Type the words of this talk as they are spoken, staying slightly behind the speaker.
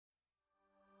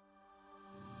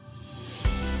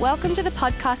Welcome to the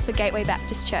podcast for Gateway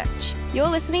Baptist Church. You're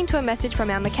listening to a message from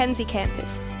our Mackenzie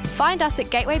campus. Find us at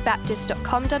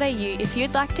gatewaybaptist.com.au if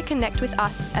you'd like to connect with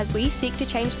us as we seek to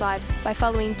change lives by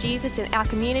following Jesus in our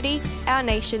community, our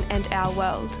nation, and our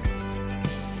world.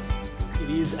 It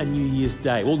is a New Year's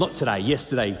Day. Well, not today,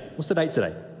 yesterday. What's the date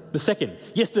today? The 2nd.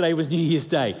 Yesterday was New Year's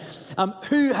Day.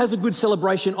 Who has a good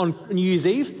celebration on New Year's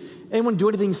Eve? Anyone do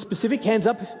anything specific? Hands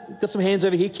up. Got some hands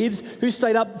over here, kids. Who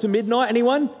stayed up to midnight?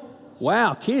 Anyone?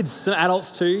 Wow, kids. Some adults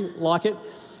too like it.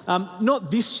 Not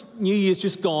this New Year's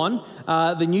just gone.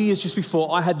 The New Year's just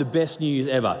before, I had the best New Year's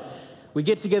ever. We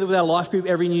get together with our life group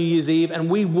every New Year's Eve and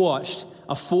we watched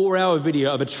a 4-hour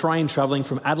video of a train travelling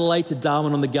from Adelaide to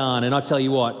Darwin on the Garn. And I tell you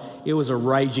what, it was a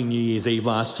raging New Year's Eve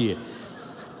last year.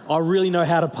 I really know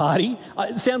how to party.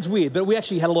 It sounds weird, but we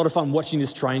actually had a lot of fun watching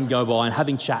this train go by and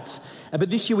having chats. But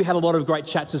this year we had a lot of great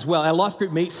chats as well. Our life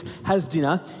group meets, has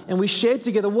dinner, and we shared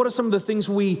together what are some of the things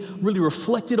we really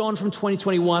reflected on from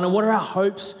 2021 and what are our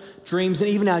hopes, dreams, and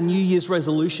even our New Year's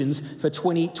resolutions for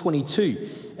 2022.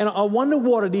 And I wonder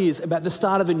what it is about the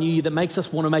start of a new year that makes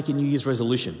us want to make a New Year's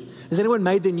resolution. Has anyone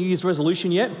made their New Year's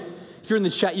resolution yet? If you're in the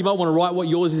chat, you might want to write what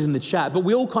yours is in the chat, but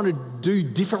we all kind of do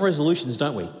different resolutions,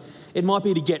 don't we? It might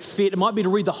be to get fit. It might be to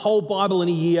read the whole Bible in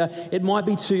a year. It might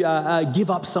be to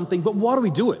give up something. But why do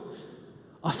we do it?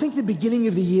 I think at the beginning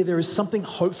of the year, there is something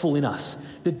hopeful in us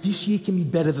that this year can be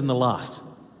better than the last.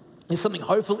 There's something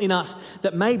hopeful in us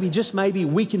that maybe, just maybe,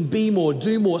 we can be more,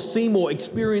 do more, see more,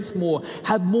 experience more,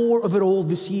 have more of it all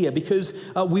this year because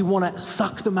we want to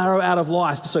suck the marrow out of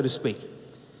life, so to speak.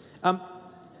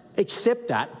 Except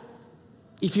that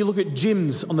if you look at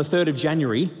gyms on the 3rd of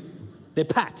January, they're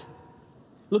packed.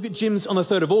 Look at gyms on the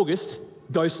 3rd of August,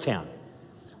 ghost town.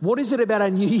 What is it about our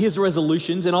New Year's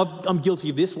resolutions, and I'm guilty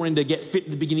of this, wanting to get fit at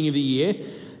the beginning of the year,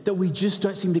 that we just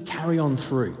don't seem to carry on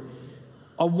through?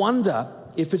 I wonder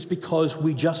if it's because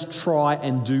we just try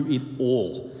and do it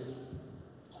all.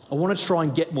 I want to try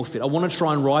and get more fit. I want to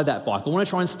try and ride that bike. I want to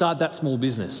try and start that small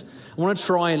business. I want to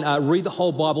try and read the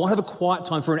whole Bible. I want to have a quiet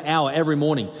time for an hour every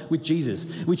morning with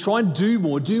Jesus. We try and do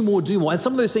more. And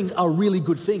some of those things are really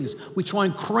good things. We try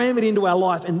and cram it into our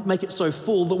life and make it so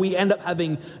full that we end up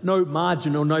having no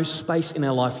margin or no space in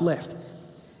our life left.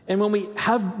 And when we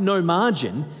have no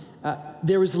margin,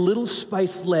 there is little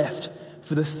space left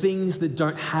for the things that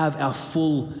don't have our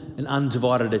full and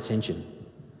undivided attention.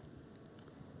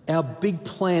 Our big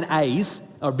plan A's,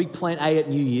 our big plan A at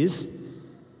New Year's,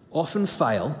 often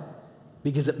fail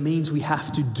because it means we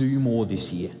have to do more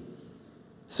this year.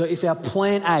 So if our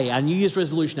plan A, our New Year's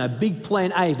resolution, our big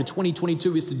plan A for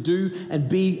 2022 is to do and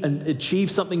be and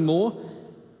achieve something more,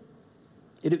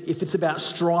 if it's about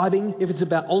striving, if it's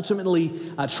about ultimately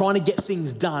trying to get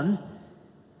things done,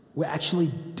 we're actually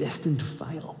destined to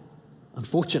fail,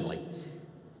 unfortunately.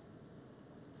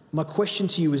 My question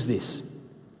to you is this.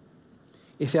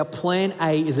 If our plan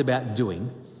A is about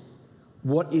doing,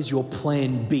 what is your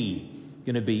plan B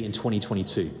going to be in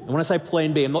 2022? And when I say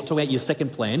plan B, I'm not talking about your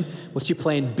second plan. What's your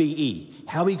plan BE?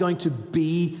 How are you going to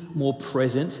be more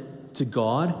present to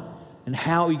God? And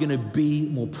how are you going to be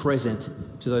more present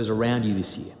to those around you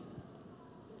this year?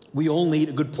 We all need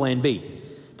a good plan B.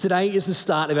 Today is the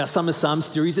start of our Summer Psalms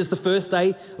series. It's the first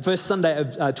Sunday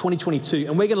of 2022.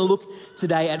 And we're going to look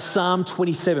today at Psalm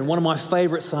 27, one of my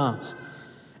favourite Psalms.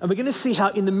 And we're going to see how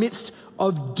in the midst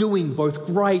of doing both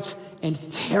great and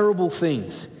terrible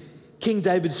things, King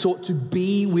David sought to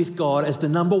be with God as the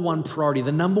number one priority,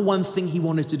 the number one thing he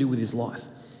wanted to do with his life.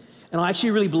 And I actually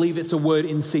really believe it's a word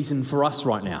in season for us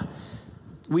right now.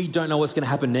 We don't know what's going to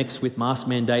happen next with mask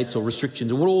mandates or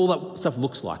restrictions or what all that stuff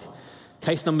looks like.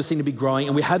 Case numbers seem to be growing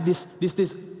and we have this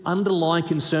underlying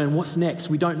concern. What's next?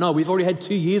 We don't know. We've already had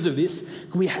 2 years of this.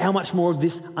 How much more of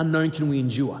this unknown can we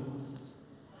endure?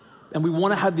 And we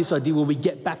want to have this idea where we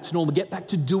get back to normal, get back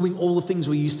to doing all the things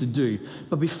we used to do.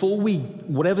 But before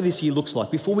whatever this year looks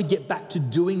like, before we get back to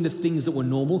doing the things that were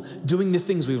normal, doing the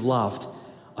things we've loved,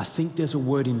 I think there's a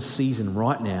word in season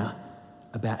right now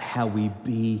about how we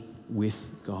be with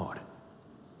God.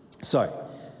 So,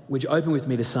 would you open with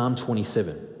me to Psalm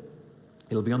 27?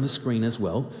 It'll be on the screen as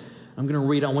well. I'm going to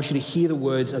read it. I want you to hear the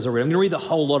words as I read. I'm going to read the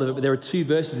whole lot of it, but there are 2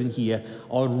 verses in here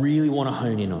I would really want to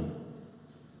hone in on.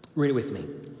 Read it with me.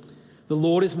 The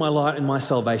Lord is my light and my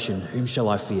salvation. Whom shall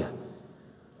I fear?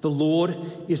 The Lord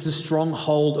is the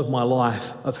stronghold of my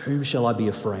life. Of whom shall I be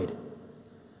afraid?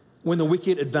 When the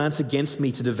wicked advance against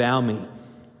me to devour me,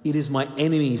 it is my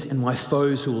enemies and my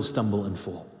foes who will stumble and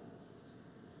fall.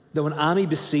 Though an army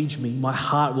besiege me, my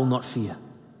heart will not fear.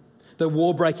 Though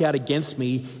war break out against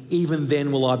me, even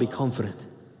then will I be confident.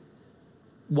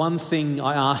 One thing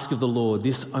I ask of the Lord,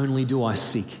 this only do I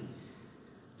seek,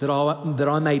 that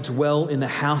I may dwell in the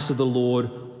house of the Lord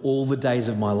all the days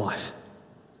of my life,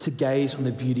 to gaze on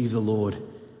the beauty of the Lord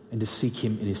and to seek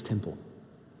him in his temple.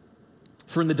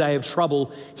 For in the day of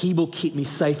trouble, he will keep me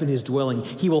safe in his dwelling.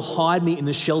 He will hide me in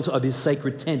the shelter of his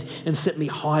sacred tent and set me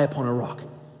high upon a rock.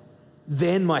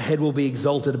 Then my head will be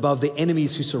exalted above the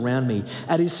enemies who surround me.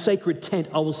 At his sacred tent,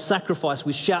 I will sacrifice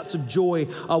with shouts of joy.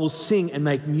 I will sing and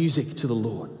make music to the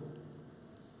Lord.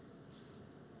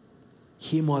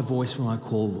 Hear my voice when I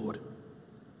call, Lord.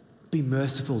 Be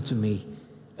merciful to me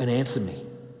and answer me.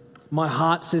 My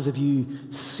heart says of you,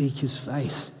 seek his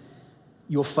face.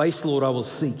 Your face, Lord, I will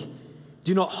seek.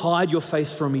 Do not hide your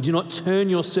face from me. Do not turn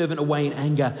your servant away in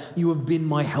anger. You have been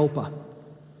my helper.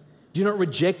 Do not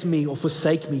reject me or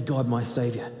forsake me, God, my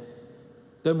Saviour.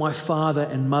 Though my father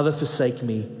and mother forsake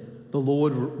me, the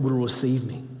Lord will receive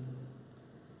me.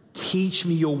 Teach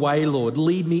me your way, Lord.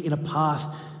 Lead me in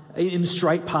a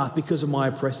straight path because of my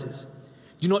oppressors.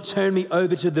 Do not turn me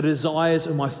over to the desires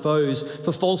of my foes,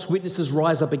 for false witnesses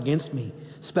rise up against me,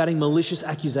 spouting malicious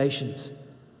accusations.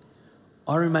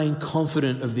 I remain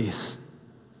confident of this.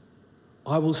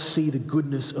 I will see the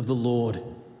goodness of the Lord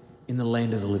in the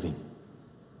land of the living.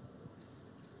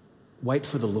 Wait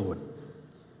for the Lord.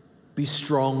 Be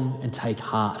strong and take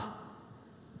heart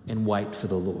and wait for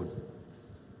the Lord.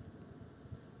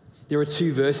 There are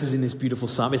 2 verses in this beautiful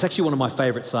psalm. It's actually one of my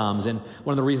favourite psalms and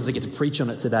one of the reasons I get to preach on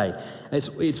it today.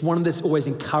 It's one that's always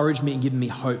encouraged me and given me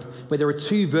hope. But there are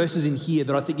 2 verses in here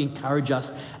that I think encourage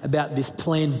us about this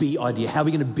plan B idea. How are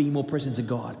we going to be more present to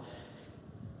God?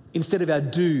 Instead of our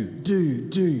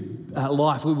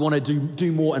life, we want to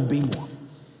do more and be more.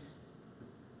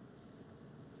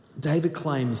 David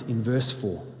claims in verse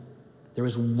 4, there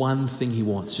is one thing he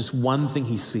wants, just one thing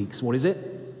he seeks. What is it?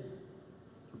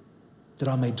 That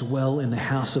I may dwell in the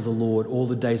house of the Lord all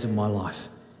the days of my life,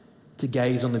 to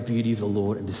gaze on the beauty of the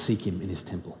Lord and to seek him in his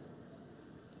temple.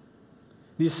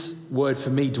 This word for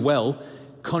me, dwell,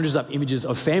 conjures up images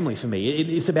of family for me.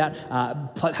 It's about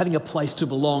having a place to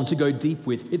belong, to go deep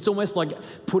with. It's almost like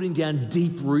putting down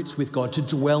deep roots with God, to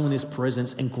dwell in his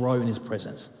presence and grow in his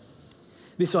presence.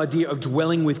 This idea of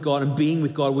dwelling with God and being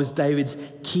with God was David's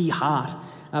key heart.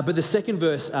 But the second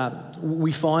verse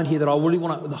we find here that I really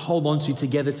want to hold on to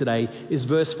together today is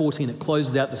verse 14 that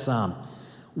closes out the psalm.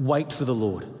 Wait for the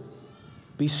Lord.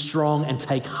 Be strong and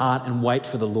take heart and wait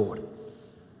for the Lord.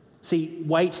 See,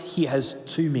 wait here has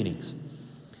 2 meanings.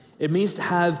 It means to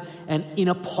have an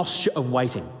inner posture of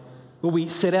waiting, where we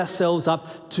set ourselves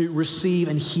up to receive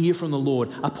and hear from the Lord.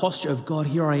 A posture of, God,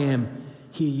 here I am,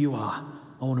 here you are.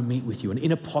 I want to meet with you. An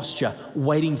inner posture,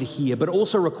 waiting to hear. But it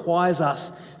also requires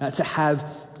us to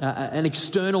have an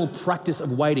external practice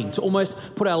of waiting, to almost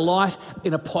put our life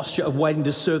in a posture of waiting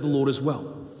to serve the Lord as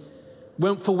well.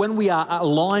 When we are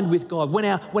aligned with God, when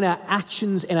our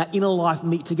actions and our inner life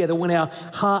meet together, when our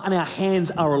heart and our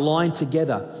hands are aligned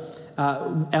together,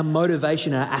 our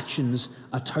motivation, our actions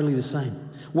are totally the same.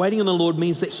 Waiting on the Lord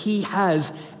means that he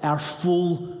has our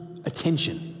full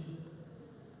attention.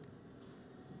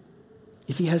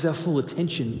 If he has our full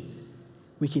attention,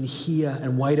 we can hear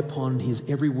and wait upon his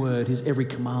every word, his every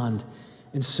command,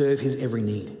 and serve his every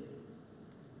need.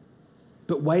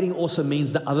 But waiting also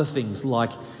means that other things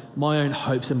like my own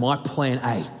hopes and my plan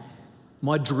A,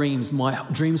 my dreams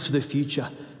for the future,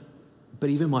 but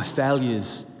even my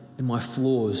failures and my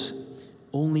flaws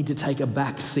all need to take a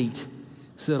back seat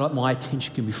so that my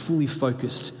attention can be fully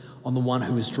focused on the one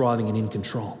who is driving and in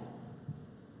control.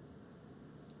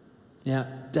 Now,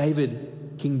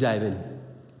 King David,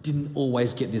 didn't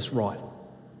always get this right,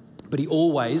 but he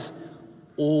always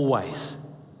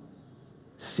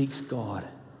seeks God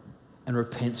and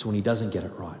repents when he doesn't get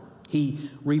it right. He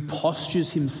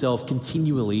repostures himself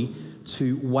continually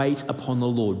to wait upon the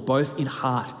Lord, both in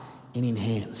heart and in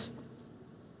hands.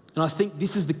 And I think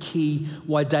this is the key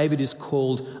why David is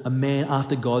called a man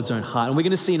after God's own heart. And we're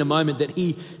going to see in a moment that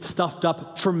he stuffed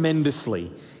up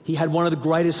tremendously. He had one of the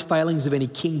greatest failings of any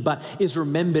king, but is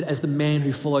remembered as the man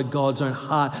who followed God's own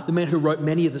heart, the man who wrote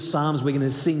many of the Psalms we're going to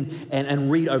sing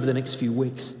and read over the next few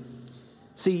weeks.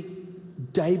 See,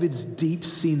 David's deep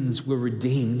sins were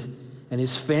redeemed and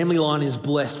his family line is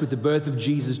blessed with the birth of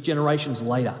Jesus generations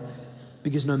later,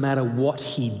 because no matter what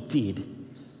he did,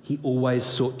 he always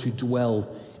sought to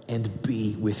dwell and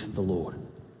be with the Lord.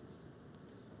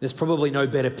 There's probably no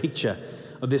better picture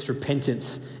of this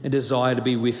repentance and desire to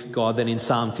be with God than in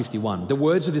Psalm 51. The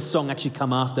words of this song actually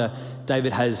come after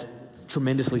David has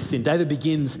tremendously sinned. David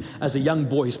begins as a young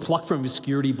boy. He's plucked from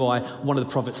obscurity by one of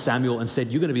the prophets Samuel and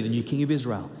said, "You're going to be the new king of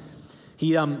Israel."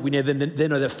 We then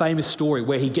know the famous story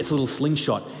where he gets a little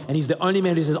slingshot, and he's the only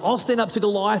man who says, I'll stand up to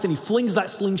Goliath, and he flings that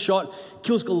slingshot,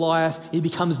 kills Goliath, and he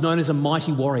becomes known as a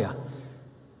mighty warrior.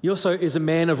 He also is a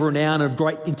man of renown and of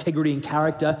great integrity and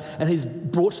character, and he's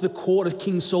brought to the court of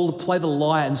King Saul to play the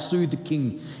lyre and soothe the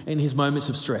king in his moments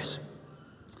of stress.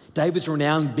 David's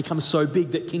renown becomes so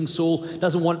big that King Saul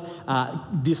doesn't want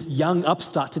this young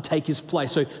upstart to take his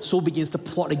place. So Saul begins to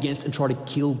plot against and try to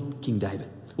kill King David.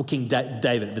 Or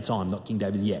David at the time, not King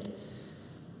David yet.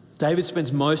 David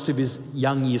spends most of his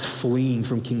young years fleeing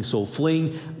from King Saul,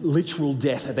 fleeing literal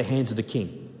death at the hands of the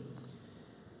king.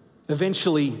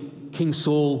 Eventually, King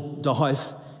Saul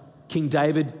dies. King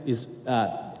David is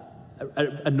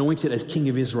anointed as king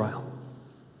of Israel.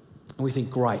 And we think,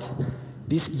 great.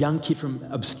 This young kid from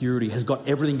obscurity has got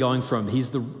everything going for him. He's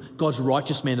God's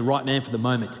righteous man, the right man for the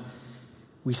moment.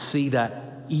 We see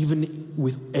that even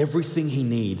with everything he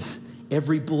needs,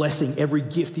 every blessing, every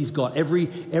gift he's got,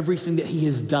 everything that he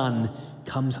has done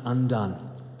comes undone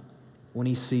when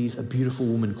he sees a beautiful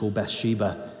woman called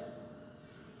Bathsheba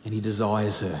and he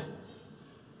desires her.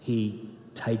 He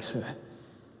takes her.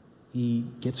 He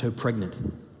gets her pregnant.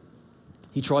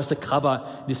 He tries to cover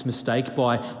this mistake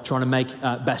by trying to make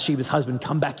Bathsheba's husband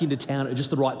come back into town at just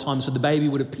the right time so the baby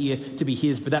would appear to be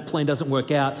his, but that plan doesn't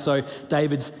work out. So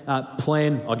David's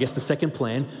plan, I guess the second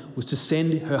plan, was to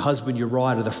send her husband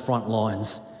Uriah to the front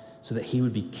lines so that he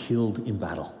would be killed in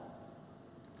battle.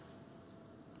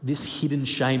 This hidden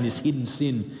shame, this hidden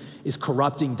sin is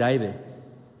corrupting David.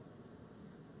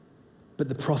 But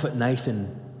the prophet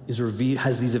Nathan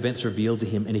has these events revealed to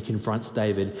him, and he confronts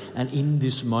David. And in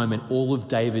this moment, for all of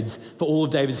David's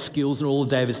skills and all of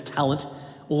David's talent,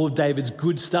 all of David's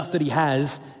good stuff that he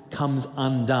has comes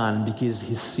undone because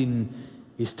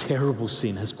his terrible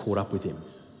sin has caught up with him.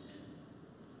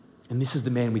 And this is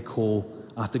the man we call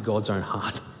after God's own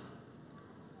heart.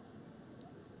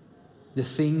 The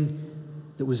thing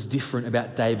that was different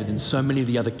about David than so many of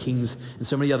the other kings and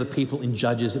so many other people in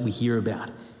Judges that we hear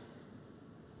about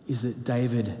is that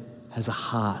David has a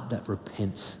heart that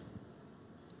repents,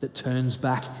 that turns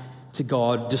back to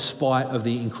God despite of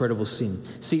the incredible sin.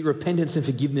 See, repentance and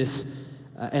forgiveness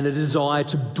and a desire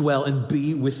to dwell and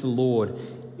be with the Lord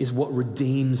is what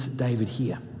redeems David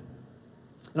here.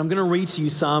 And I'm going to read to you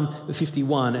Psalm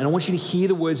 51, and I want you to hear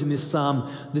the words in this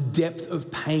psalm, the depth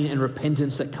of pain and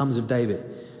repentance that comes of David.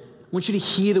 I want you to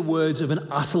hear the words of an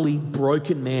utterly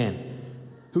broken man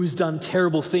who has done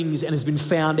terrible things and has been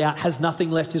found out, has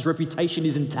nothing left, his reputation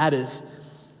is in tatters,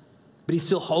 but he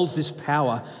still holds this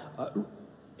power.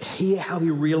 Hear how he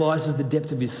realizes the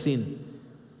depth of his sin,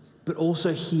 but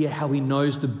also hear how he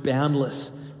knows the boundless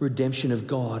redemption of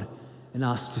God and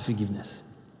asks for forgiveness.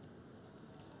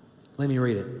 Let me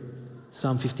read it.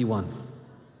 Psalm 51.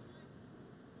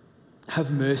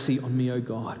 Have mercy on me, O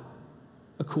God,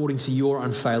 according to your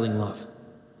unfailing love,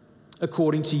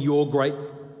 according to your great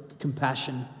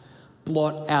compassion,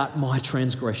 blot out my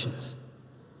transgressions.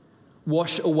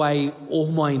 Wash away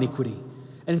all my iniquity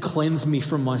and cleanse me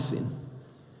from my sin.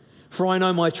 For I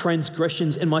know my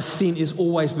transgressions and my sin is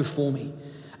always before me.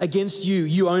 Against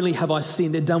you only have I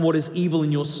sinned and done what is evil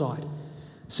in your sight.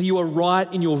 So you are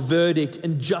right in your verdict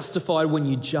and justified when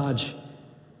you judge.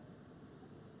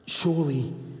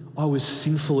 Surely I was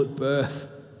sinful at birth,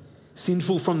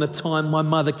 sinful from the time my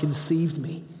mother conceived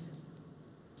me.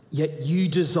 Yet you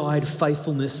desired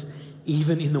faithfulness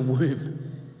even in the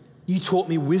womb. You taught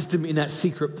me wisdom in that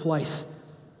secret place.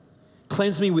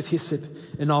 Cleanse me with hyssop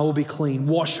and I will be clean.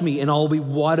 Wash me and I will be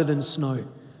whiter than snow.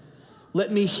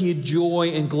 Let me hear joy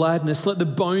and gladness. Let the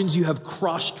bones you have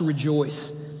crushed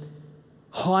rejoice.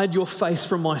 Hide your face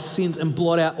from my sins and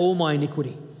blot out all my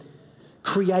iniquity.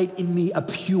 Create in me a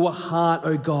pure heart,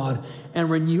 O God, and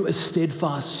renew a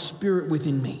steadfast spirit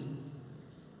within me.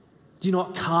 Do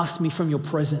not cast me from your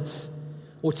presence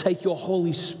or take your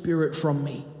Holy Spirit from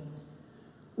me.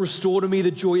 Restore to me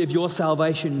the joy of your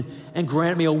salvation and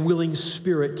grant me a willing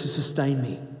spirit to sustain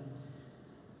me.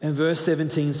 And verse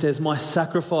 17 says, my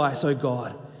sacrifice, O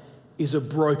God, is a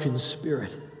broken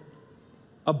spirit.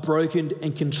 A broken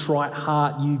and contrite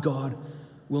heart you, God,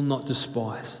 will not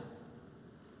despise.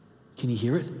 Can you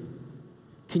hear it?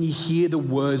 Can you hear the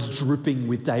words dripping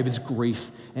with David's grief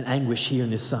and anguish here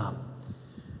in this psalm?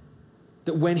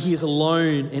 That when he is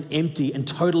alone and empty and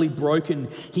totally broken,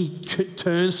 he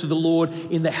turns to the Lord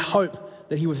in the hope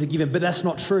that he would forgive him. But that's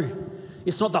not true.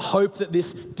 It's not the hope that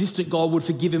this distant God would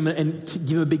forgive him and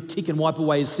give him a big tick and wipe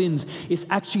away his sins. It's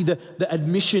actually the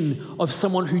admission of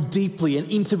someone who deeply and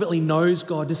intimately knows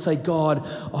God to say, God,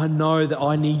 I know that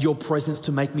I need your presence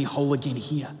to make me whole again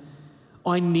here.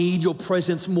 I need your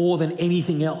presence more than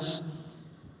anything else.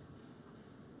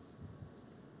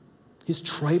 his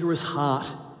traitorous heart,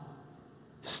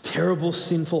 his terrible,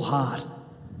 sinful heart,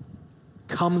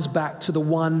 comes back to the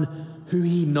one who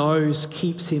he knows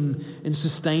keeps him and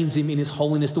sustains him in his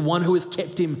holiness, the one who has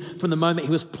kept him from the moment he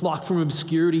was plucked from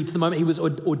obscurity to the moment he was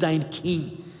ordained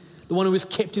king, the one who has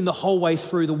kept him the whole way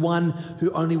through, the one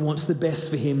who only wants the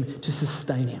best for him to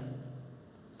sustain him.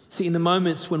 See, in the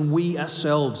moments when we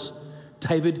ourselves,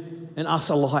 David and us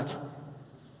alike,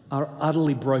 are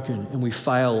utterly broken and we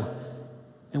fail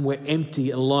and we're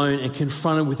empty, alone, and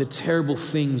confronted with the terrible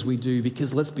things we do,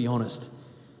 because let's be honest,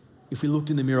 if we looked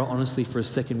in the mirror honestly for a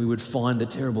second, we would find the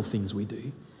terrible things we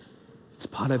do. It's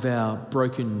part of our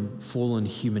broken, fallen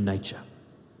human nature.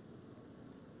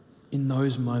 In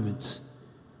those moments,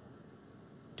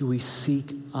 do we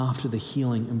seek after the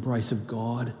healing embrace of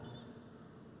God,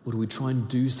 or do we try and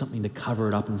do something to cover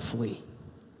it up and flee?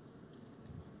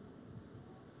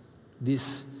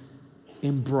 This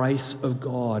embrace of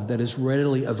God that is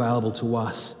readily available to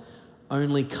us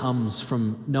only comes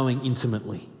from knowing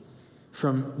intimately,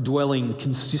 from dwelling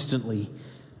consistently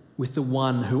with the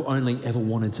one who only ever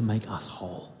wanted to make us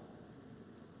whole.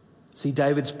 See,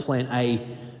 David's plan A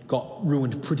got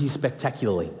ruined pretty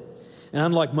spectacularly. And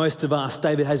unlike most of us,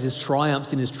 David has his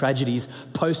triumphs and his tragedies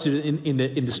posted in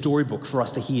the storybook for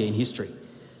us to hear in history.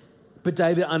 But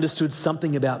David understood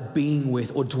something about being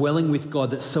with or dwelling with God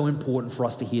that's so important for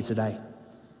us to hear today.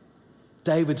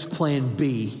 David's plan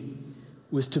B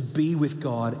was to be with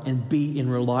God and be in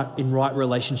right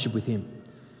relationship with him,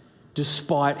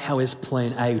 despite how his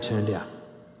plan A turned out.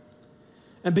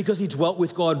 And because he dwelt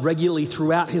with God regularly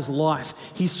throughout his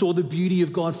life, he saw the beauty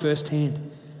of God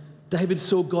firsthand. David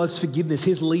saw God's forgiveness,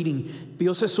 his leading, but he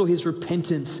also saw his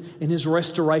repentance and his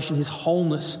restoration, his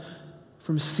wholeness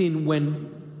from sin when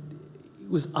it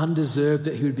was undeserved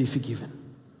that he would be forgiven.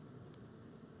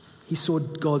 He saw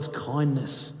God's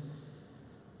kindness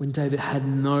when David had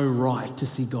no right to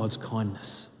see God's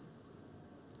kindness.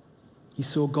 He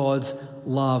saw God's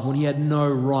love when he had no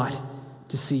right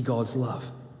to see God's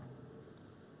love.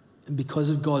 And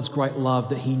because of God's great love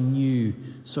that he knew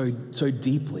so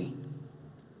deeply,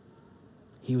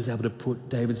 he was able to put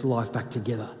David's life back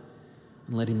together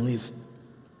and let him live.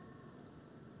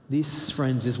 This,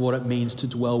 friends, is what it means to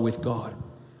dwell with God.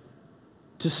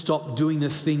 To stop doing the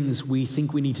things we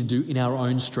think we need to do in our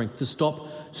own strength, to stop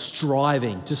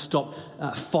striving, to stop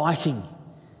fighting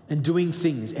and doing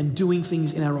things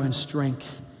in our own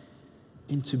strength,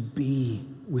 and to be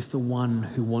with the one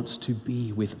who wants to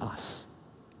be with us.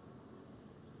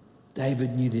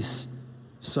 David knew this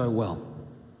so well.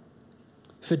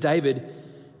 For David,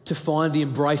 to find the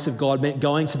embrace of God meant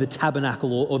going to the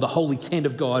tabernacle or the holy tent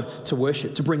of God to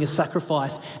worship, to bring a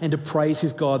sacrifice and to praise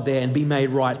his God there and be made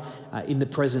right in the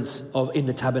presence in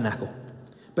the tabernacle.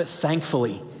 But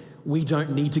thankfully, we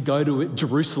don't need to go to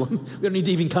Jerusalem. We don't need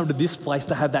to even come to this place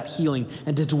to have that healing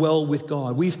and to dwell with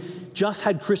God. We've just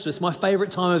had Christmas, my favorite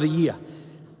time of the year.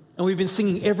 And we've been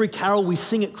singing every carol we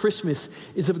sing at Christmas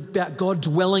is about God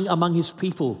dwelling among his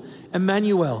people.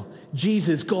 Emmanuel,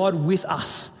 Jesus, God with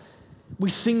us. We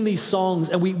sing these songs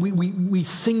and we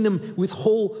sing them with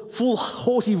full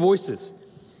haughty voices.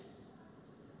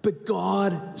 But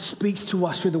God speaks to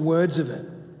us through the words of it.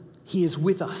 He is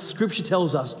with us. Scripture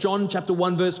tells us, John chapter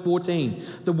 1 verse 14,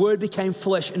 the word became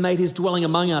flesh and made his dwelling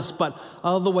among us. But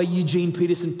I love the way Eugene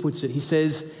Peterson puts it. He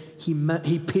says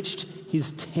he pitched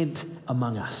his tent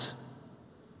among us.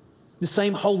 The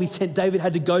same holy tent David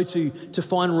had to go to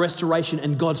find restoration,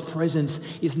 and God's presence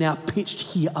is now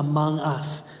pitched here among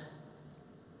us.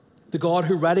 The God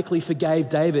who radically forgave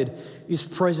David is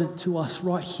present to us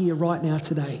right here, right now,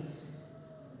 today.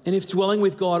 And if dwelling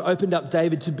with God opened up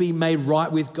David to be made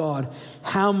right with God,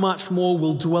 how much more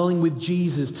will dwelling with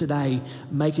Jesus today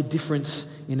make a difference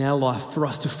in our life for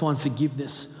us to find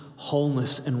forgiveness,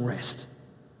 wholeness, and rest?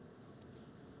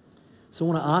 So I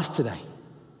want to ask today,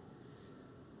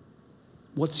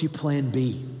 what's your plan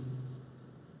B?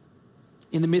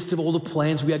 In the midst of all the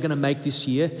plans we are going to make this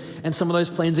year, and some of those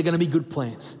plans are going to be good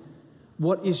plans,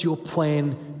 what is your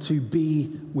plan to be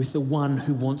with the one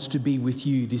who wants to be with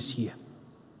you this year?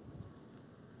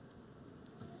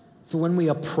 For when we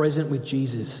are present with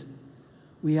Jesus,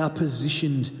 we are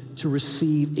positioned to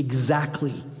receive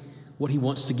exactly what he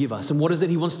wants to give us. And what is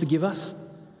it he wants to give us?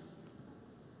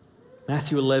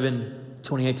 Matthew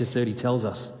 11:28-30 tells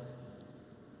us,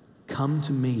 "Come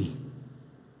to me,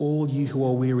 all you who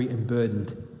are weary and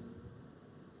burdened,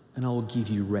 and I will give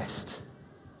you rest.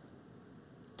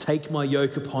 Take my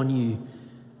yoke upon you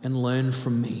and learn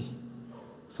from me,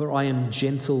 for I am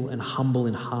gentle and humble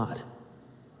in heart,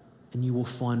 and you will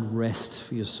find rest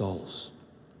for your souls.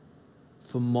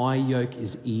 For my yoke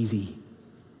is easy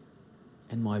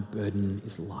and my burden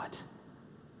is light."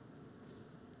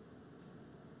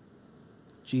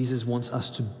 Jesus wants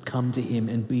us to come to him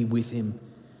and be with him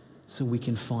so we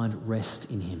can find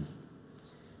rest in him,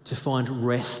 to find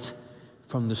rest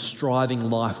from the striving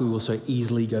life we will so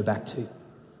easily go back to.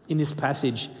 In this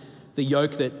passage, the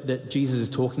yoke that Jesus is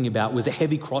talking about was a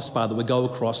heavy crossbar that would go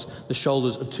across the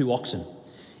shoulders of 2 oxen.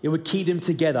 It would keep them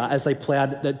together as they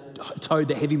towed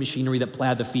the heavy machinery that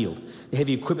plowed the field, the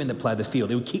heavy equipment that plowed the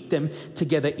field. It would keep them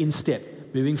together in step,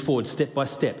 moving forward step by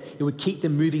step. It would keep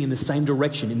them moving in the same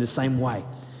direction, in the same way.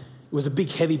 It was a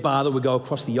big heavy bar that would go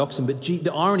across the oxen. But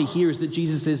the irony here is that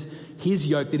Jesus says his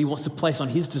yoke that he wants to place on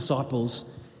his disciples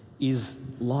is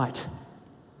light.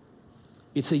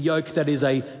 It's a yoke that is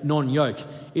a non-yoke.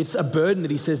 It's a burden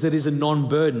that he says that is a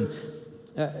non-burden.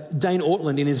 Dane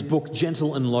Ortland, in his book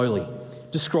Gentle and Lowly,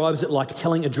 describes it like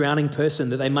telling a drowning person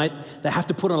that they have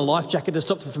to put on a life jacket to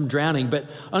stop them from drowning, but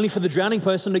only for the drowning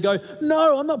person to go,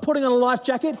 "No, I'm not putting on a life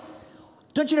jacket.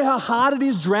 Don't you know how hard it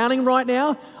is drowning right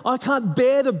now? I can't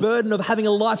bear the burden of having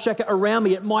a life jacket around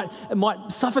me. It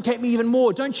might suffocate me even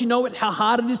more. Don't you know how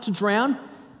hard it is to drown?"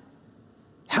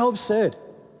 How absurd.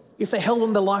 If they held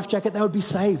on the life jacket, they would be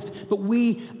saved. But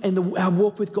we, in our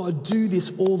walk with God, do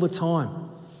this all the time.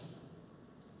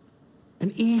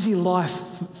 An easy life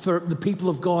for the people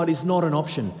of God is not an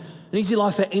option. An easy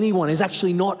life for anyone is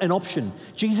actually not an option.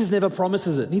 Jesus never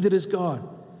promises it, neither does God.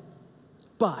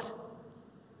 But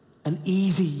an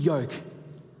easy yoke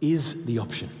is the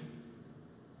option.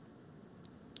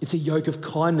 It's a yoke of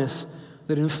kindness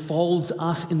that enfolds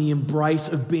us in the embrace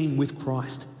of being with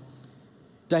Christ.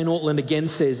 Dane Ortland again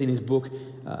says in his book,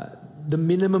 the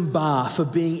minimum bar for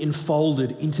being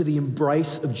enfolded into the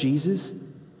embrace of Jesus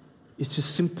is to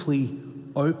simply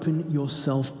open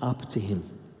yourself up to him.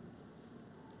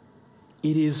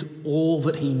 It is all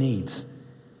that he needs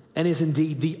and is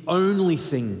indeed the only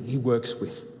thing he works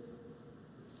with.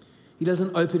 He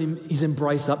doesn't open his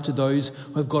embrace up to those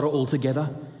who have got it all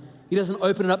together. He doesn't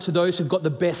open it up to those who've got the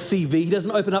best CV. He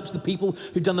doesn't open it up to the people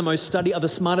who've done the most study, are the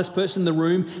smartest person in the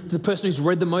room, the person who's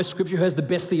read the most scripture, who has the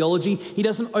best theology. He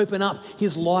doesn't open up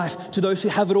his life to those who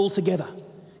have it all together.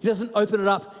 He doesn't open it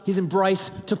up, his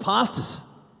embrace, to pastors.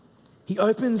 He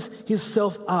opens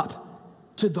himself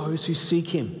up to those who seek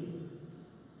him.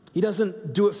 He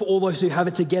doesn't do it for all those who have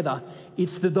it together.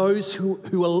 It's to those who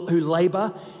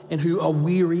labor and who are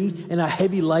weary and are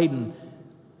heavy laden.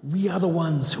 We are the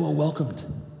ones who are welcomed.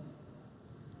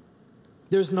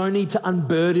 There is no need to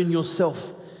unburden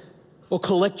yourself or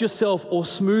collect yourself or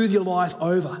smooth your life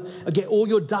over or get all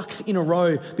your ducks in a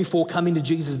row before coming to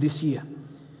Jesus this year.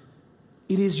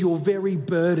 It is your very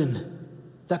burden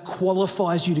that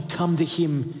qualifies you to come to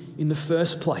him in the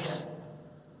first place.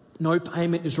 No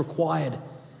payment is required.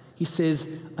 He says,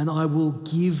 "And I will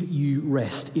give you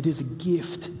rest." It is a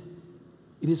gift.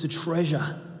 It is a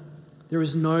treasure. There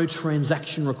is no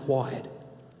transaction required.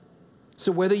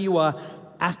 So whether you are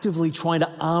actively trying to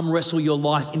arm wrestle your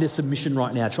life into submission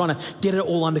right now, trying to get it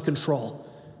all under control,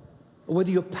 or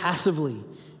whether you're passively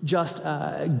just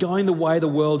going the way the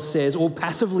world says, or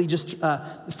passively just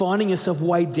finding yourself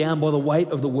weighed down by the weight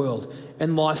of the world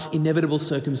and life's inevitable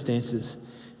circumstances,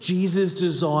 Jesus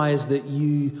desires that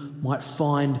you might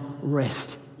find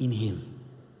rest in him,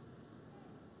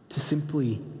 to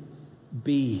simply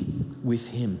be with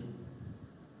him.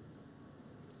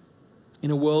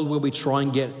 In a world where we try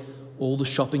and get all the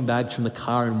shopping bags from the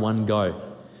car in one go,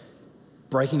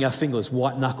 breaking our fingers,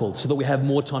 white-knuckled, so that we have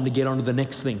more time to get on to the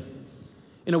next thing.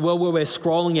 In a world where we're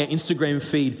scrolling our Instagram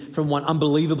feed from one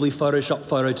unbelievably photoshopped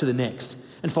photo to the next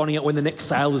and finding out when the next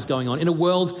sale is going on. In a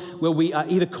world where we are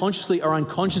either consciously or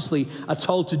unconsciously are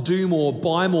told to do more,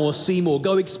 buy more, see more,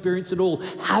 go experience it all,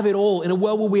 have it all. In a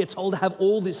world where we are told to have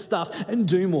all this stuff and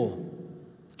do more,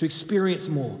 to experience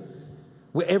more,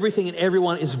 where everything and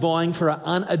everyone is vying for our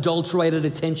unadulterated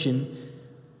attention,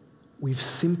 we've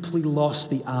simply lost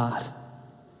the art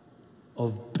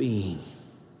of being.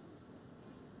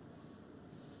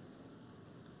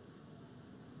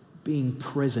 Being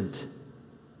present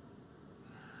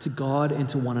to God and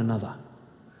to one another.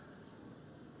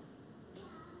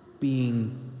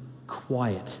 Being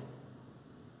quiet.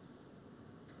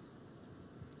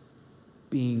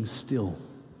 Being still.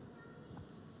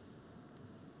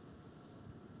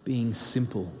 Being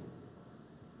simple.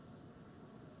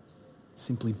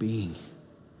 Simply being.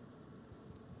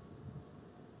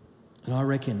 And I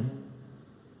reckon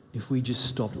if we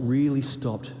just really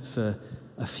stopped for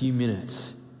a few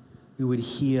minutes, we would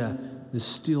hear the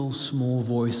still small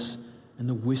voice and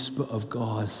the whisper of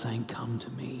God saying, "Come to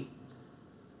me."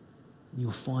 And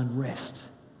you'll find rest.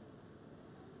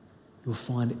 You'll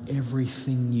find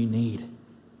everything you need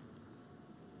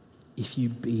if you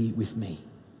be with me.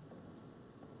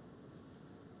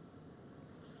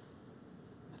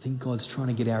 I think God's trying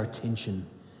to get our attention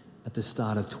at the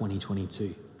start of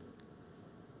 2022.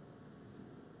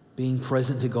 Being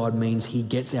present to God means he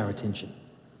gets our attention.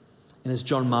 And as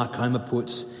John Mark Comer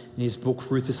puts in his book,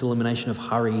 Ruthless Elimination of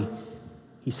Hurry,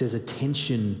 he says,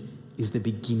 attention is the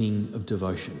beginning of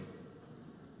devotion.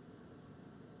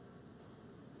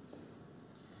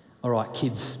 All right,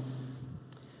 kids.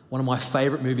 One of my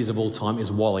favourite movies of all time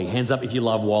is WALL-E. Hands up if you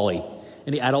love WALL-E.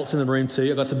 Any adults in the room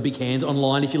too? I've got some big hands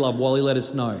online. If you love WALL-E, let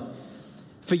us know.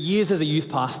 For years as a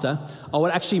youth pastor, I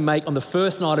would actually make, on the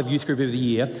first night of youth group of the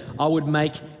year, I would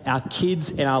make our kids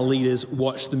and our leaders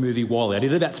watch the movie WALL-E. I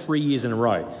did it about 3 years in a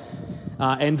row.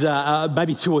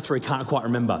 Maybe 2 or 3, can't quite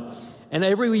remember. And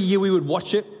every year we would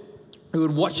watch it. We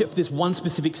would watch it for this one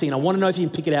specific scene. I want to know if you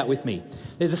can pick it out with me.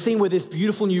 There's a scene where this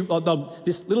beautiful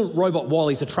this little robot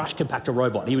WALL-E's a trash compactor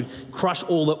robot. He would crush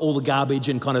all the garbage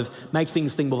and kind of make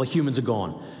things think, well, the humans are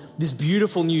gone. This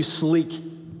beautiful new sleek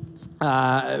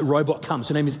robot comes.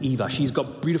 Her name is Eva. She's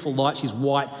got beautiful light. She's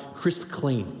white, crisp,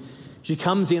 clean. She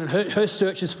comes in and her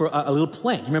search is for a little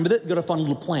plant. Remember that? You've got to find a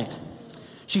little plant.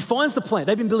 She finds the plant.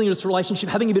 They've been building this relationship,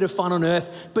 having a bit of fun on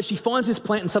Earth, but she finds this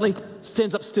plant and suddenly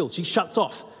stands up still. She shuts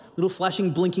off. Little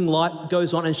flashing, blinking light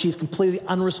goes on and she's completely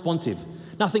unresponsive.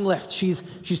 Nothing left. She's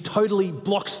totally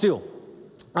blocked still,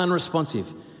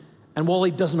 unresponsive. And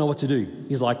WALL-E doesn't know what to do.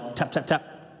 He's like, tap, tap, tap.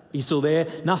 Are you still there?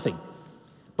 Nothing.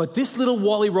 But this little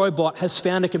WALL-E robot has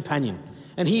found a companion,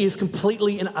 and he is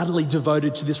completely and utterly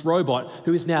devoted to this robot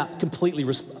who is now completely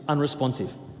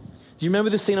unresponsive. Do you remember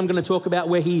the scene I'm going to talk about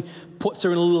where he puts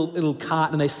her in a little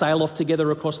cart and they sail off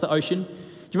together across the ocean?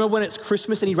 Do you remember when it's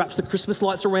Christmas and he wraps the Christmas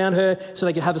lights around her so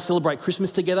they can have a celebrate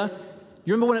Christmas together?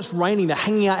 You remember when it's raining, they're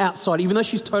hanging out outside, even though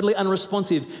she's totally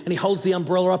unresponsive, and he holds the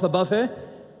umbrella up above her?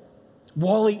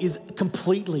 WALL-E is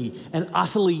completely and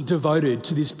utterly devoted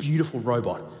to this beautiful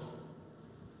robot.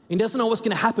 He doesn't know what's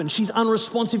going to happen. She's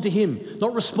unresponsive to him,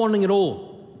 not responding at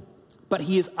all. But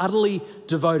he is utterly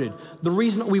devoted. The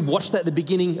reason we watched that at the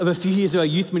beginning of a few years of our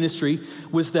youth ministry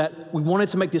was that we wanted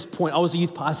to make this point. I was a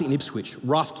youth pastor in Ipswich,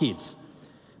 rough kids.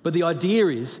 But the idea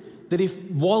is that if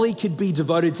WALL-E could be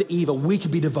devoted to Eva, we could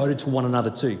be devoted to one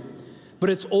another too. But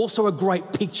it's also a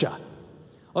great picture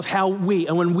of how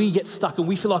when we get stuck and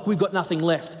we feel like we've got nothing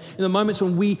left, in the moments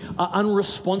when we are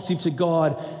unresponsive to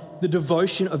God, the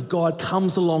devotion of God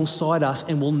comes alongside us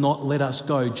and will not let us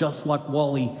go, just like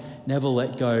WALL-E never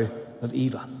let go of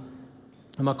Eva.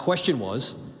 And my question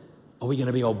was, are we going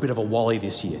to be a bit of a WALL-E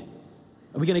this year?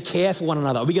 Are we going to care for one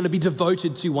another? Are we going to be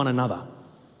devoted to one another?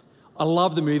 I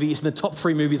love the movie. It's in the top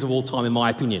 3 movies of all time, in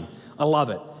my opinion. I love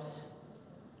it.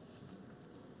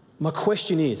 My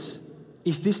question is,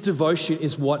 if this devotion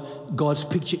is what God's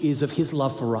picture is of his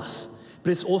love for us,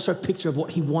 but it's also a picture of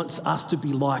what he wants us to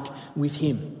be like with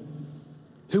him,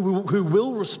 who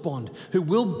will respond, who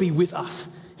will be with us,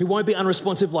 who won't be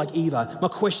unresponsive like Eva. My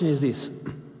question is this: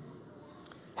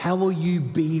 how will you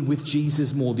be with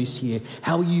Jesus more this year?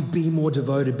 How will you be more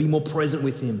devoted, be more present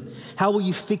with him? How will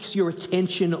you fix your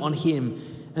attention on him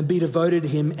and be devoted to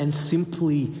him and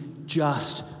simply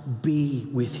just be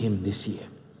with him this year?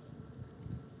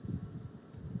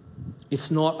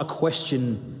 It's not a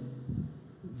question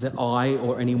that I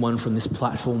or anyone from this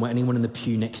platform or anyone in the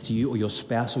pew next to you or your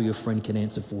spouse or your friend can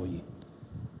answer for you.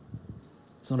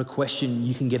 It's not a question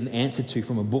you can get an answer to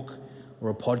from a book or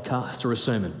a podcast or a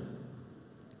sermon.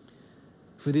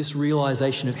 For this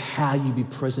realization of how you be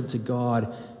present to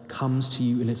God comes to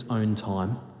you in its own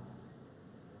time.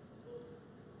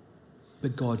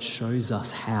 But God shows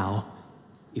us how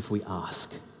if we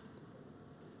ask.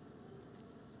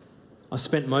 I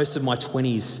spent most of my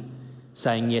 20s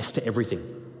saying yes to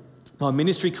everything. My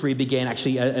ministry career began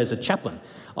actually as a chaplain.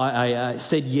 I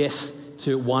said yes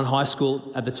to one high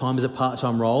school at the time as a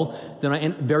part-time role.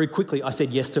 Then very quickly I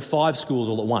said yes to 5 schools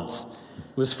all at once.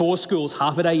 It was 4 schools,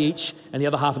 half a day each, and the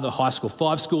other half of the high school.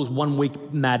 5 schools, 1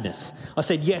 week, madness. I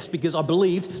said yes because I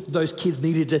believed those kids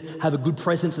needed to have a good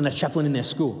presence and a chaplain in their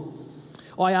school.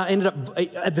 I ended up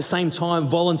at the same time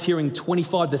volunteering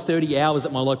 25 to 30 hours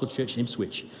at my local church in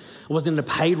Ipswich. I wasn't in a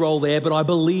paid role there, but I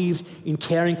believed in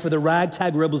caring for the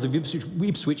ragtag rebels of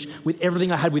Ipswich with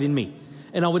everything I had within me.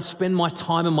 And I would spend my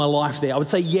time and my life there. I would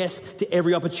say yes to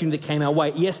every opportunity that came our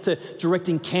way. Yes to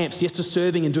directing camps. Yes to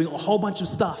serving and doing a whole bunch of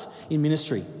stuff in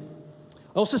ministry.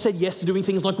 I also said yes to doing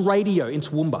things like radio in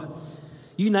Toowoomba.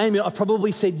 You name it, I've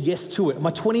probably said yes to it.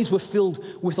 My 20s were filled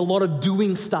with a lot of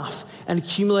doing stuff and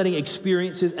accumulating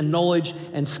experiences and knowledge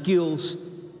and skills.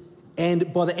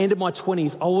 And by the end of my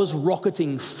 20s, I was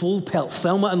rocketing full pelt,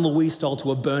 Thelma and Louise style,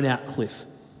 to a burnout cliff.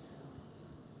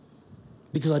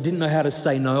 Because I didn't know how to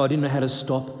say no, I didn't know how to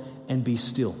stop and be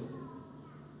still.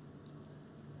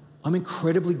 I'm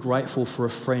incredibly grateful for a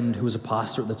friend who was a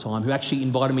pastor at the time who actually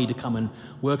invited me to come and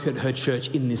work at her church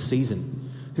in this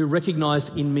season, who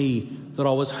recognised in me that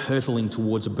I was hurtling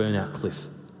towards a burnout cliff.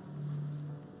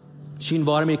 She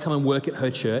invited me to come and work at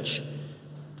her church,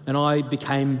 and I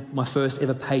became my first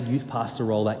ever paid youth pastor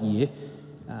role that year,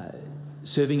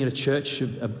 serving at a church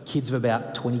of kids of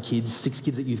about 20 kids, 6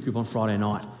 kids at youth group on Friday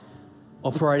night,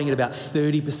 operating at about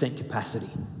 30% capacity.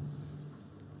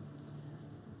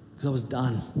 Because I was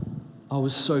done. I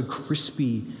was so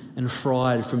crispy and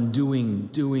fried from doing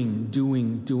through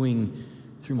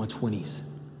my 20s.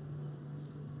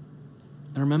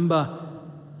 And I remember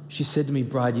she said to me,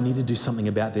 Brad, you need to do something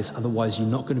about this, otherwise you're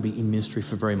not going to be in ministry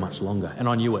for very much longer. And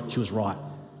I knew it. She was right.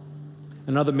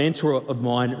 Another mentor of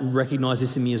mine recognised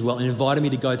this in me as well and invited me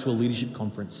to go to a leadership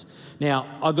conference. Now,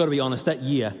 I've got to be honest, that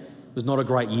year was not a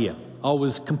great year. I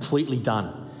was completely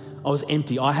done. I was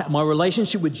empty. My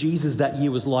relationship with Jesus that year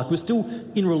was like, we're still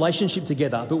in relationship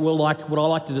together, but we're like what I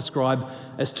like to describe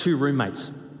as two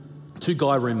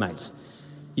guy roommates.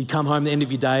 You'd come home at the end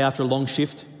of your day after a long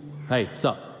shift. Hey, what's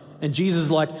up? And Jesus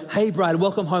is like, hey, Brad,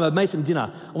 welcome home. I've made some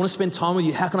dinner. I want to spend time with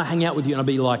you. How can I hang out with you? And I'd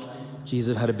be like,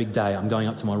 Jesus, I've had a big day. I'm going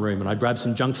up to my room. And I'd grab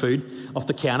some junk food off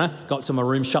the counter, go up to my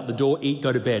room, shut the door, eat,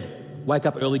 go to bed. Wake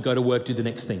up early, go to work, do the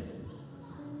next thing.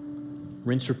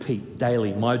 Rinse, repeat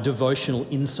daily. My devotional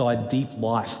inside deep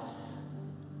life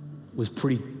was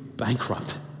pretty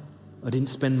bankrupt. I didn't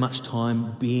spend much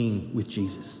time being with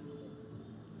Jesus.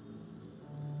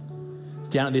 It's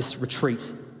down at this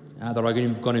retreat that I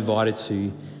got invited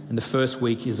to, and the first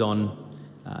week is on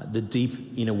the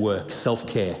deep inner work,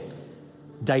 self-care.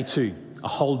 Day 2, a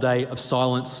whole day of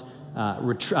silence,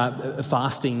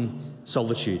 fasting,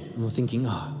 solitude. And I'm thinking,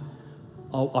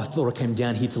 I thought I came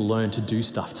down here to learn, to do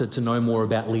stuff, to know more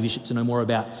about leadership, to know more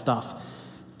about stuff.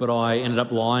 But I ended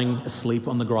up lying asleep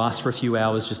on the grass for a few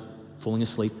hours, just falling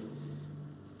asleep.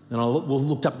 Then I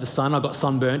looked up at the sun. I got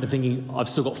sunburnt and thinking, I've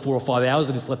still got 4 or 5 hours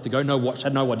of this left to go. No watch,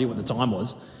 had no idea what the time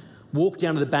was. Walked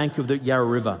down to the bank of the Yarra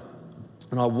River,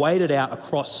 and I waded out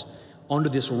across onto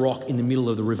this rock in the middle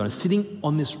of the river. And sitting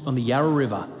on the Yarra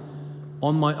River,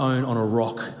 on my own on a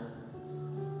rock,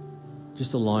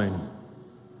 just alone,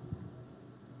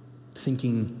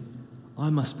 thinking, I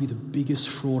must be the biggest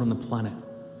fraud on the planet.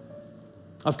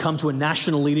 I've come to a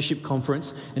national leadership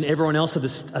conference and everyone else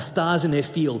are stars in their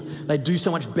field. They do so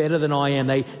much better than I am.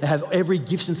 They have every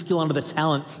gift and skill under the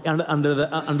talent, under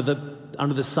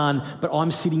the sun, but I'm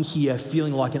sitting here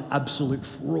feeling like an absolute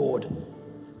fraud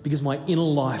because my inner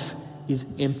life is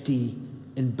empty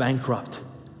and bankrupt.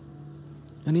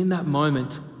 And in that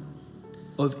moment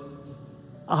of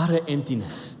utter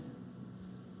emptiness,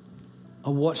 I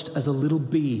watched as a little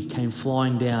bee came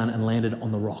flying down and landed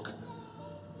on the rock.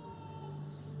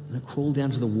 And it crawled down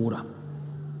to the water.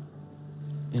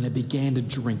 And it began to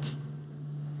drink.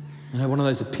 And I had one of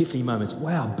those epiphany moments.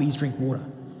 Wow, bees drink water.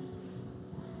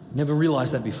 Never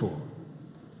realized that before.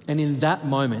 And in that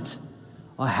moment,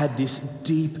 I had this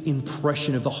deep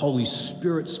impression of the Holy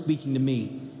Spirit speaking to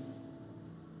me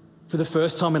for the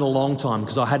first time in a long time,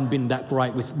 because I hadn't been that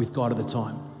great with God at the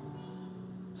time.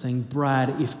 Saying,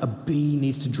 Brad, if a bee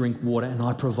needs to drink water and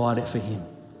I provide it for him,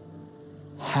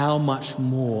 how much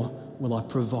more will I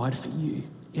provide for you?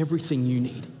 Everything you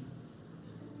need.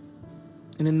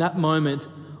 And in that moment,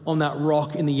 on that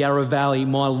rock in the Yarra Valley,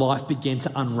 my life began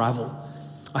to unravel.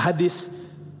 I had this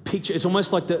picture. It's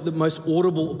almost like the most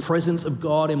audible presence of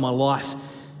God in my life.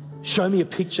 Show me a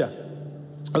picture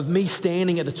of me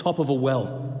standing at the top of a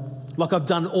well, like I've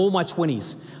done all my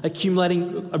 20s,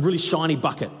 accumulating a really shiny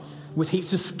bucket with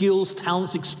heaps of skills,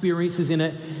 talents, experiences in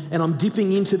it, and I'm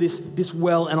dipping into this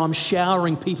well and I'm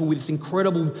showering people with this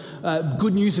incredible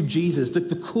good news of Jesus,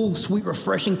 the cool, sweet,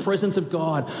 refreshing presence of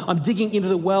God. I'm digging into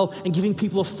the well and giving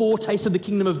people a foretaste of the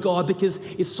kingdom of God because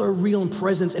it's so real and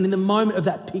present. And in the moment of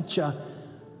that picture,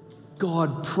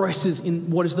 God presses in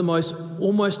what is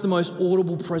almost the most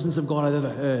audible presence of God I've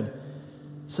ever heard,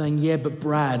 saying, yeah, but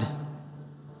Brad,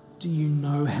 do you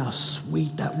know how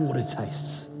sweet that water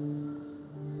tastes?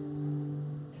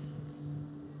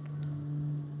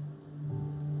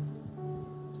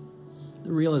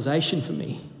 The realization for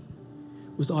me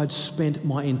was that I'd spent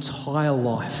my entire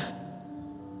life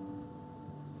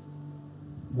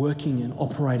working and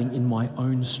operating in my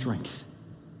own strength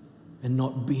and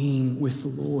not being with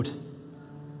the Lord.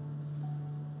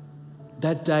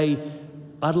 That day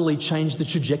utterly changed the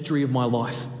trajectory of my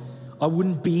life. I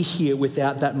wouldn't be here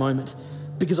without that moment,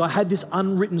 because I had this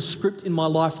unwritten script in my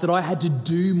life that I had to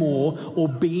do more or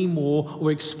be more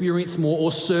or experience more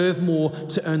or serve more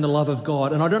to earn the love of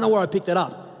God. And I don't know where I picked that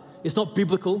up. It's not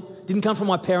biblical. didn't come from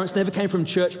my parents, never came from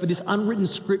church, but this unwritten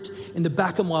script in the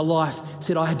back of my life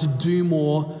said I had to do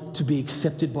more to be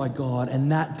accepted by God.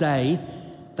 And that day,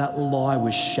 that lie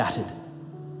was shattered.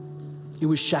 It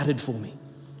was shattered for me.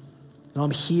 And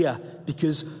I'm here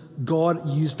because God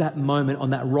used that moment on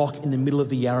that rock in the middle of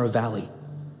the Yarra Valley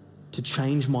to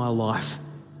change my life,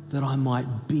 that I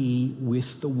might be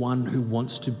with the one who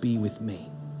wants to be with me.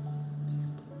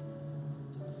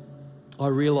 I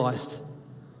realized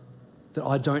that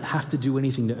I don't have to do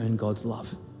anything to earn God's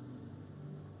love.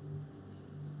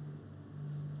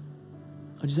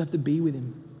 I just have to be with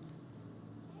him.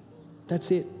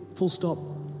 That's it, full stop.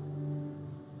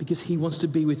 Because he wants to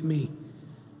be with me.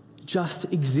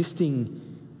 Just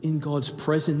existing in God's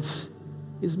presence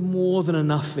is more than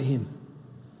enough for him.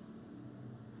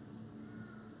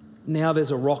 Now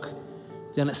there's a rock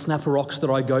down at Snapper Rocks that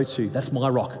I go to. That's my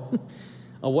rock.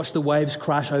 I watch the waves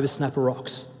crash over Snapper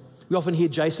Rocks. We often hear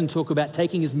Jason talk about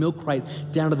taking his milk crate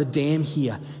down to the dam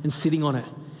here and sitting on it.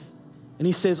 And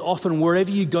he says often,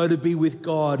 wherever you go to be with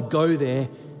God, go there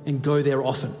and go there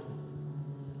often.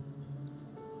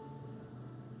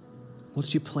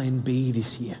 What's your plan B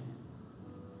this year?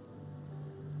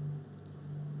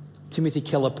 Timothy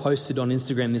Keller posted on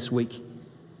Instagram this week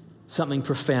something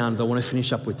profound that I want to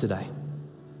finish up with today.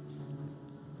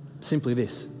 Simply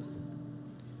this.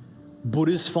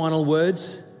 Buddha's final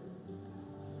words,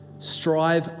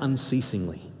 strive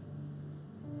unceasingly.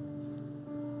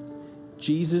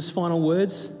 Jesus' final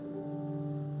words,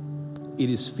 it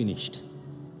is finished.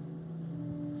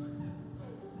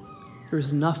 There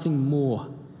is nothing more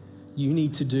you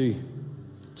need to do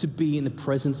to be in the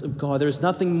presence of God. There is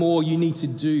nothing more you need to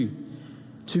do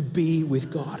to be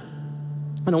with God.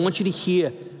 And I want you to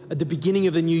hear at the beginning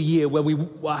of the new year where we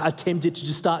are tempted to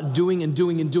just start doing and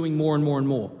doing and doing more and more and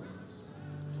more.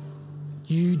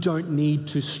 You don't need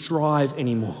to strive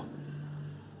anymore.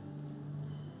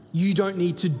 You don't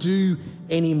need to do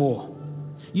anymore.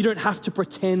 You don't have to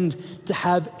pretend to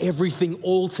have everything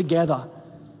all together.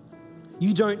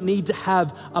 You don't need to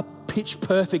have a pitch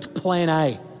perfect plan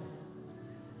A.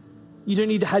 You don't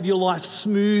need to have your life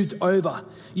smoothed over.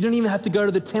 You don't even have to go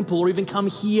to the temple or even come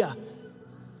here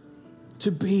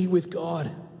to be with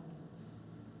God.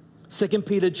 2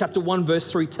 Peter chapter 1 verse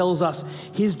 3 tells us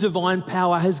his divine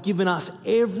power has given us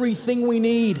everything we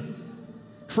need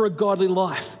for a godly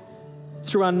life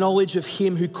through our knowledge of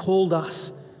him who called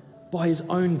us by his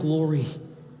own glory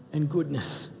and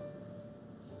goodness.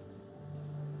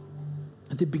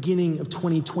 At the beginning of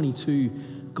 2022,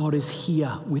 God is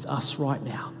here with us right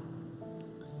now.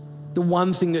 The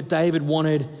one thing that David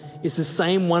wanted is the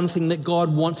same one thing that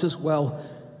God wants as well,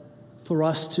 for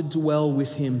us to dwell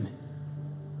with him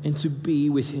and to be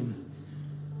with him.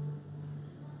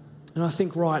 And I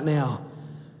think right now,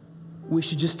 we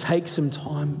should just take some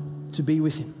time to be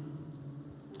with him.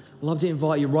 I'd love to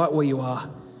invite you right where you are,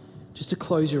 just to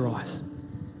close your eyes.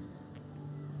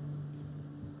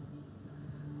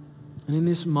 And in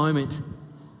this moment,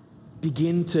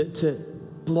 begin to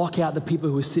block out the people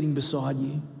who are sitting beside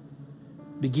you.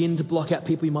 Begin to block out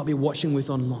people you might be watching with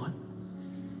online.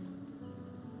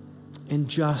 And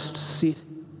just sit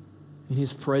in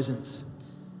his presence.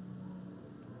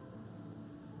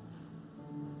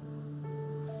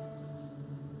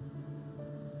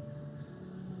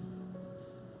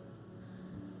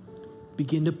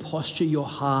 Begin to posture your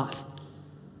heart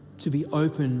to be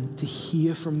open to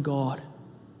hear from God.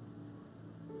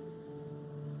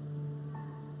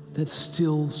 That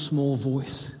still small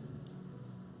voice.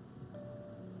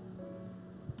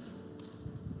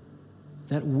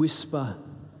 That whisper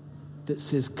that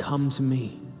says, come to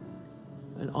me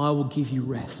and I will give you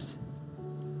rest.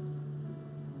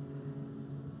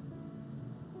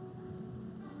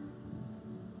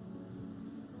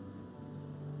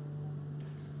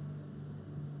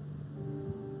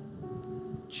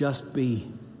 Just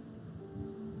be.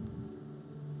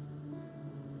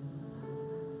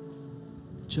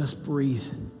 Just breathe.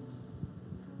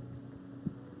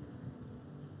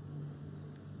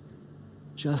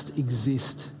 Just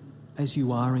exist as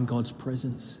you are in God's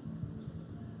presence.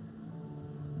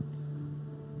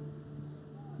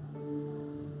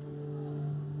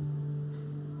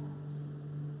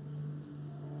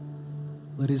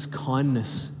 Let his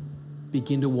kindness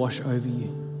begin to wash over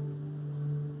you.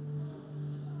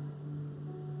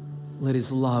 Let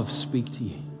his love speak to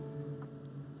you.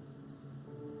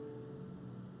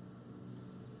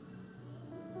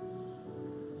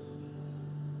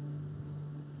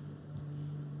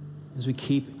 As we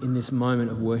keep in this moment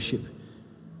of worship,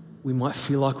 we might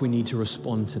feel like we need to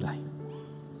respond today.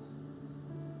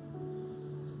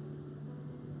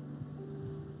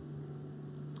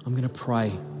 I'm going to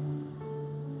pray.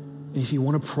 And if you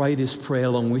want to pray this prayer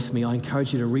along with me, I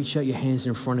encourage you to reach out your hands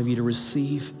in front of you to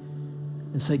receive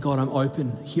and say, God, I'm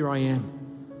open. Here I am.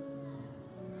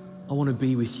 I want to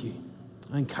be with you.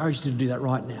 I encourage you to do that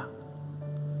right now.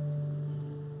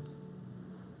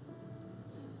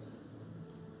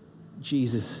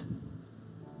 Jesus,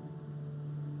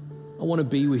 I want to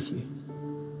be with you.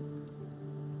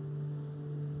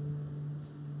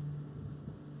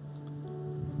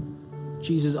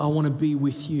 Jesus, I want to be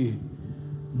with you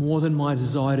more than my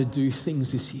desire to do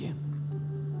things this year.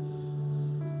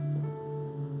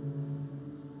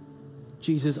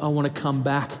 Jesus, I want to come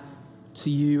back to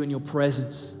you and your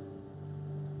presence.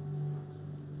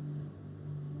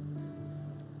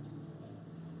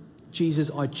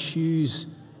 Jesus, I choose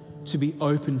to be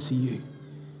open to you.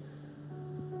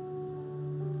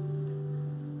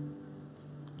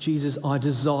 Jesus, I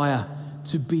desire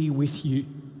to be with you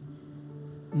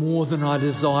more than I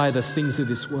desire the things of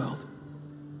this world.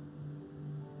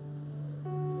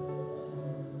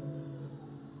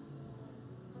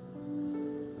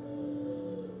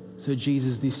 So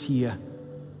Jesus, this year,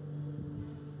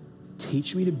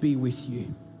 teach me to be with you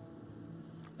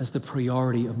as the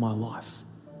priority of my life,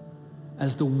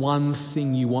 as the one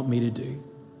thing you want me to do.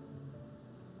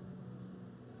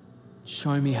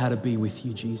 Show me how to be with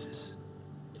you, Jesus.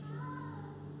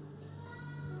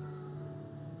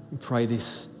 We pray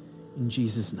this in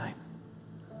Jesus' name.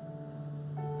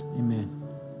 Amen.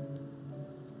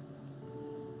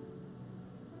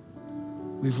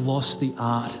 We've lost the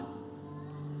art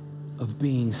of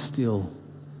being still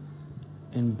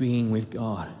and being with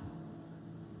God.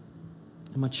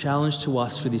 And my challenge to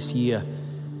us for this year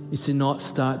is to not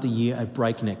start the year at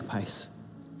breakneck pace,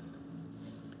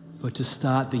 but to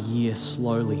start the year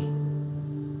slowly,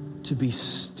 to be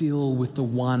still with the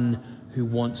one who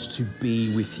wants to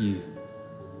be with you.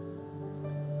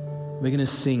 We're going to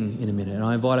sing in a minute, and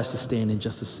I invite us to stand in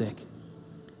just a sec.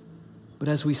 But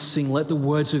as we sing, let the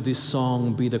words of this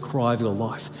song be the cry of your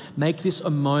life. Make this a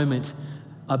moment,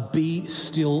 a be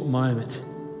still moment,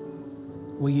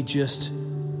 where you just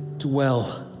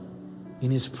dwell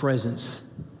in his presence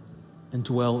and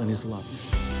dwell in his love.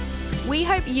 We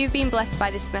hope you've been blessed by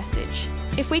this message.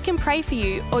 If we can pray for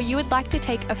you, or you would like to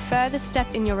take a further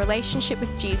step in your relationship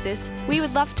with Jesus, we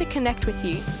would love to connect with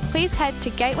you. Please head to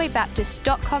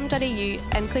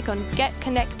gatewaybaptist.com.au and click on Get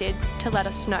Connected to let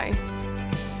us know.